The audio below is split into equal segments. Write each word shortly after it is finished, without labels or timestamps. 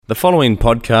The following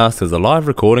podcast is a live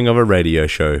recording of a radio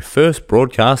show first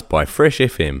broadcast by Fresh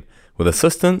FM with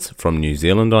assistance from New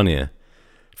Zealand On Air.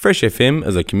 Fresh FM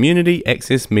is a community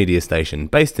access media station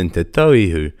based in Te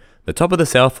Tauihu, the top of the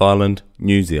South Island,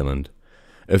 New Zealand.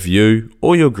 If you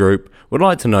or your group would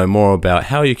like to know more about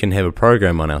how you can have a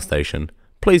program on our station,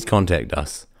 please contact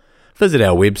us. Visit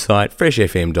our website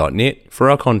freshfm.net for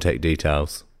our contact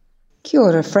details. Kia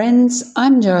ora friends,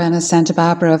 I'm Joanna Santa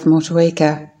Barbara of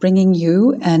Motueka, bringing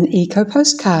you an Eco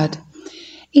Postcard.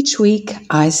 Each week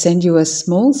I send you a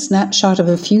small snapshot of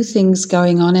a few things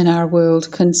going on in our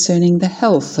world concerning the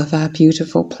health of our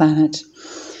beautiful planet.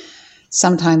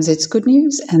 Sometimes it's good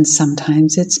news and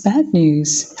sometimes it's bad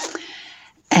news.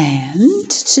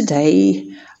 And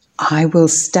today I will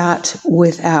start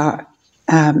with our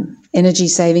energy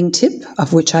saving tip,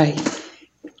 of which I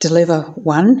deliver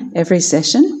one every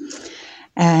session.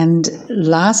 And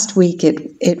last week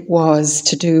it was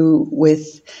to do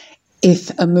with if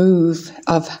a move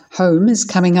of home is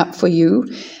coming up for you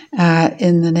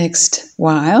in the next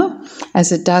while,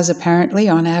 as it does apparently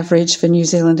on average for New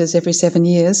Zealanders every 7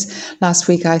 years. Last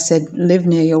week I said live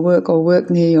near your work or work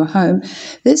near your home.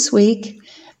 This week,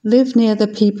 live near the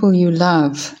people you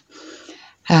love.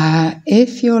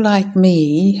 If you're like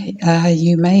me,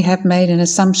 you may have made an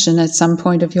assumption at some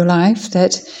point of your life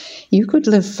that you could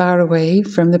live far away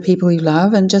from the people you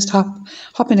love and just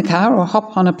hop in a car or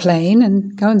hop on a plane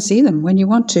and go and see them when you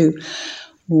want to.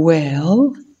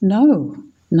 Well, no,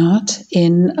 not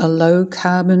in a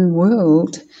low-carbon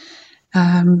world.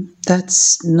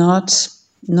 That's not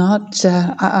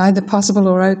either possible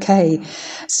or okay.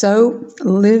 So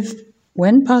live,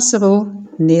 when possible,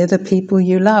 near the people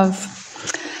you love.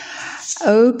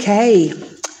 Okay,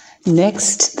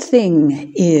 next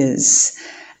thing is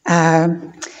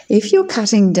if you're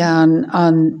cutting down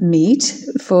on meat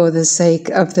for the sake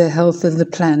of the health of the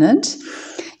planet,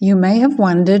 you may have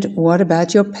wondered, what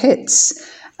about your pets?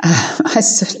 I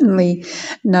certainly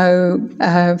know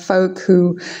folk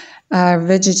who are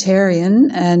vegetarian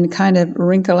and kind of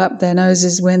wrinkle up their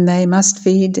noses when they must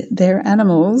feed their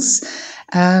animals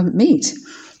meat.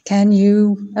 Can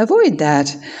you avoid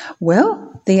that? Well,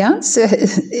 the answer,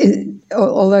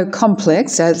 although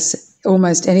complex, as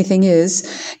almost anything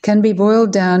is, can be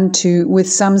boiled down to with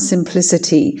some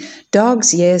simplicity.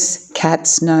 Dogs, yes.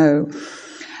 Cats, no.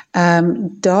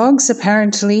 Dogs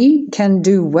apparently can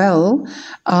do well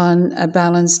on a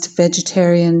balanced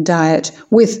vegetarian diet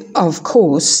with, of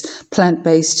course,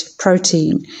 plant-based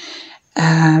protein.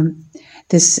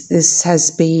 This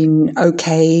has been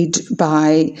okayed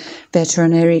by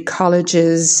veterinary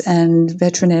colleges and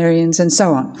veterinarians and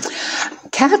so on.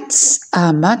 Cats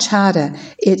are much harder.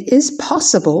 It is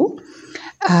possible,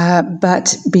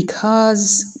 but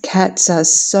because cats are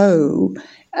so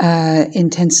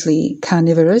intensely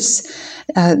carnivorous,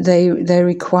 they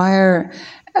require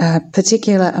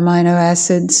particular amino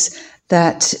acids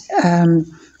that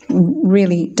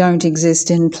really don't exist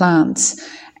in plants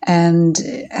and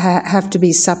have to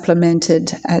be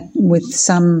supplemented with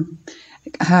some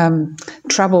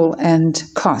trouble and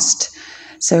cost.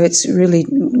 So it's really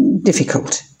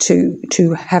difficult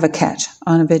to have a cat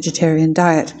on a vegetarian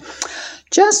diet.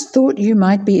 Just thought you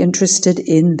might be interested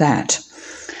in that.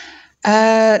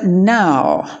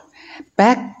 Now,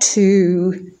 back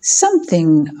to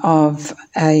something of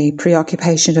a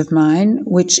preoccupation of mine,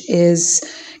 which is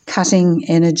cutting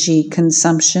energy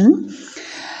consumption.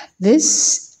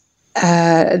 This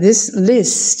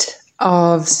list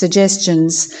of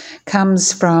suggestions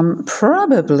comes from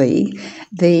probably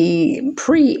the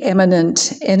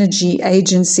preeminent energy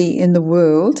agency in the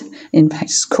world. In fact,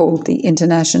 it's called the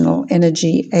International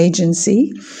Energy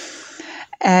Agency.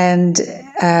 And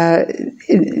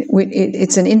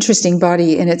it's an interesting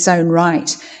body in its own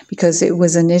right because it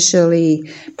was initially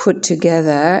put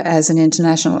together as an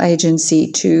international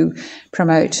agency to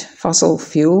promote fossil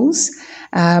fuels,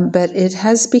 but it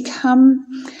has become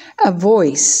a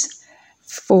voice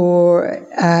for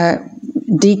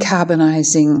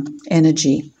decarbonizing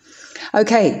energy.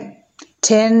 Okay,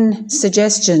 10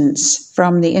 suggestions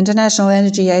from the International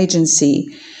Energy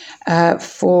Agency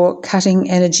for cutting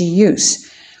energy use.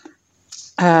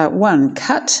 1,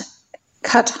 cut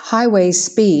highway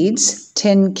speeds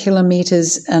 10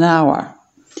 kilometers an hour.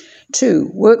 2,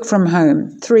 work from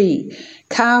home. 3,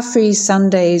 car-free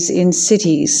Sundays in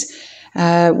cities,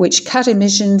 which cut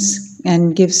emissions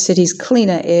and give cities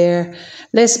cleaner air,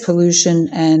 less pollution,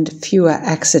 and fewer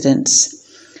accidents.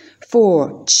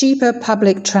 4, cheaper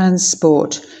public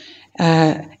transport,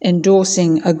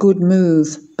 endorsing a good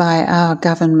move by our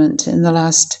government in the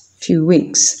last few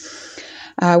weeks.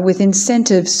 with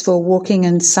incentives for walking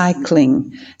and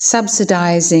cycling,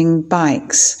 subsidising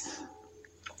bikes.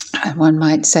 One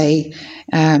might say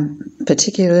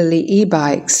particularly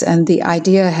e-bikes, and the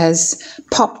idea has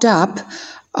popped up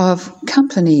of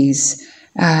companies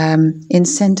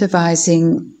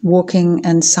incentivizing walking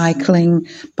and cycling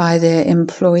by their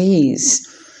employees.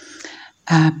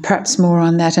 Perhaps more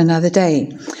on that another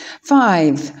day.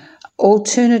 5,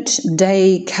 alternate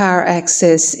day car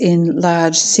access in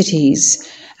large cities.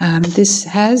 This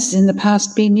has in the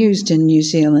past been used in New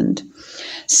Zealand.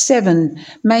 7,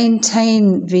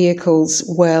 maintain vehicles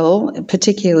well,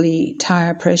 particularly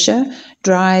tyre pressure,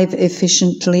 drive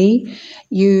efficiently,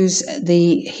 use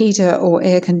the heater or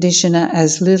air conditioner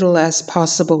as little as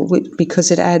possible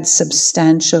because it adds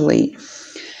substantially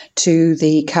to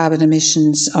the carbon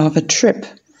emissions of a trip.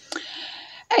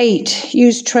 8,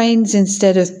 use trains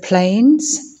instead of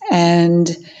planes,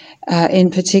 and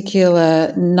in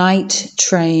particular night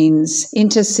trains,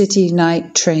 intercity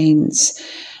night trains.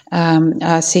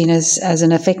 Are seen as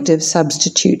an effective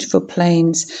substitute for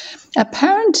planes.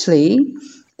 Apparently,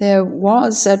 there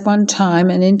was at one time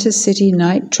an intercity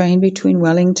night train between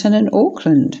Wellington and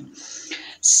Auckland.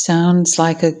 Sounds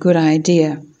like a good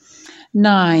idea.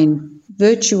 9,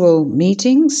 virtual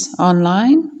meetings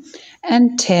online.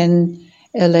 And 10,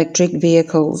 electric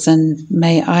vehicles, and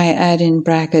may I add in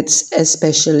brackets,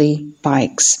 especially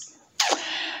bikes.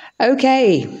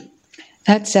 Okay,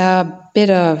 that's our bit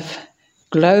of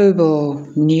global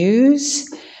news.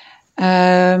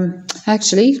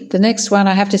 Actually, the next one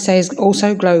I have to say is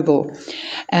also global,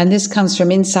 and this comes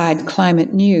from Inside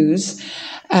Climate News.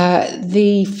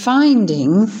 The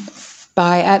finding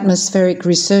by atmospheric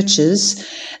researchers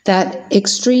that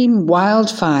extreme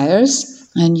wildfires,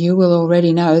 and you will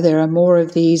already know there are more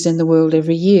of these in the world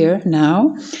every year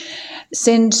now,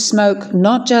 send smoke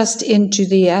not just into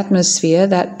the atmosphere,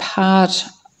 that part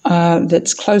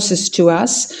that's closest to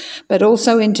us, but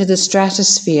also into the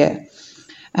stratosphere,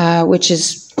 which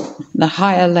is the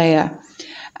higher layer,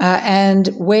 and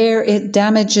where it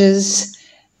damages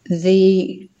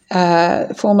the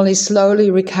formerly slowly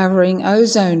recovering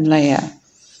ozone layer.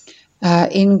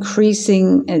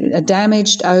 Increasing a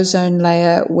damaged ozone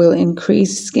layer will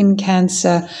increase skin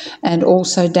cancer and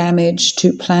also damage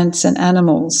to plants and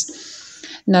animals.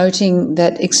 Noting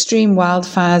that extreme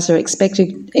wildfires are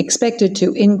expected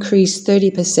to increase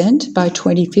 30% by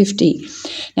 2050.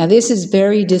 Now, this is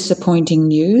very disappointing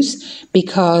news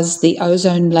because the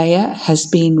ozone layer has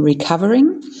been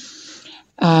recovering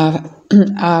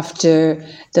after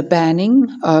the banning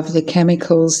of the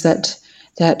chemicals that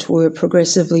were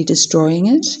progressively destroying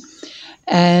it.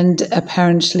 And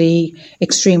apparently,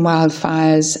 extreme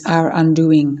wildfires are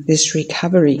undoing this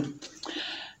recovery.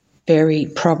 Very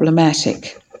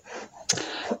problematic.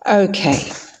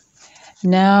 Okay,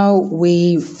 now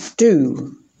we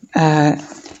do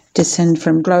descend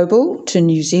from global to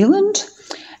New Zealand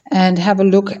and have a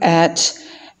look at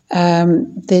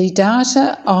the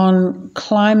data on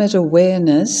climate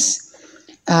awareness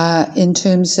in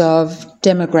terms of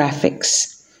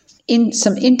demographics.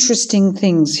 Some interesting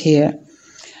things here.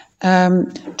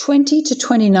 20 to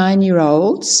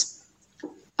 29-year-olds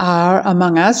are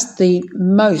among us the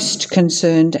most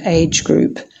concerned age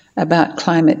group about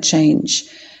climate change.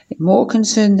 More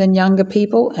concerned than younger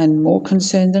people and more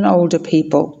concerned than older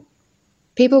people.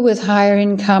 People with higher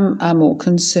income are more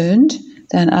concerned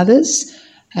than others,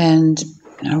 and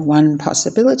one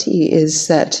possibility is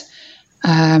that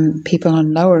people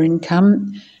on lower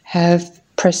income have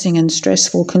pressing and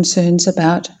stressful concerns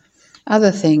about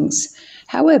other things.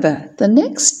 However, the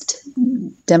next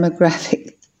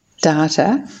demographic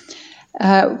data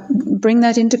bring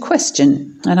that into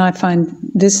question, and I find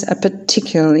this a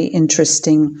particularly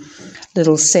interesting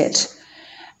little set,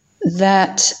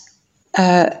 that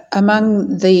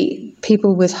among the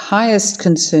people with highest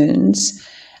concerns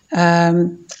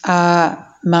are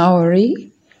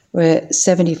Maori, where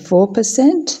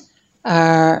 74%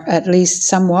 are at least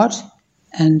somewhat,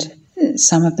 and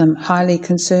some of them highly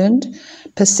concerned,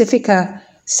 Pacifica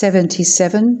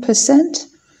 77%,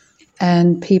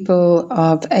 and people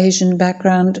of Asian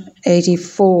background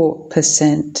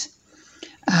 84%.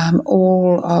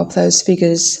 All of those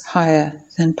figures higher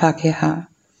than Pākehā.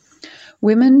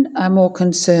 Women are more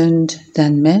concerned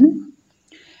than men,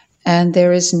 and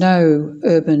there is no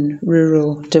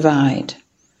urban-rural divide.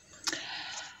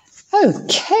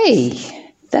 Okay,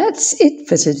 that's it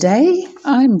for today.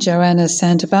 I'm Joanna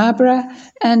Santa Barbara,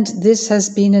 and this has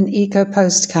been an Eco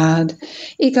Postcard.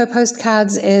 Eco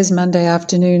Postcards airs Monday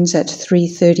afternoons at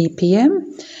 3:30 p.m.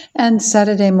 and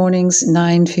Saturday mornings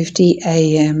 9:50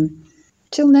 a.m.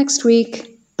 Till next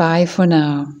week, bye for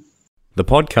now. The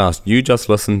podcast you just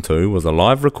listened to was a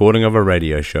live recording of a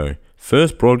radio show,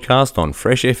 first broadcast on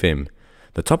Fresh FM,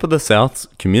 the top of the South's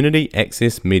community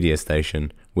access media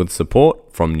station, with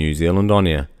support from New Zealand On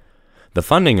Air. The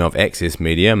funding of Access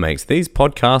Media makes these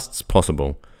podcasts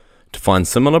possible. To find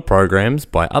similar programs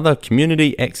by other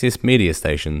community access media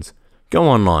stations, go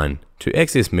online to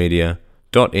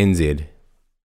accessmedia.nz.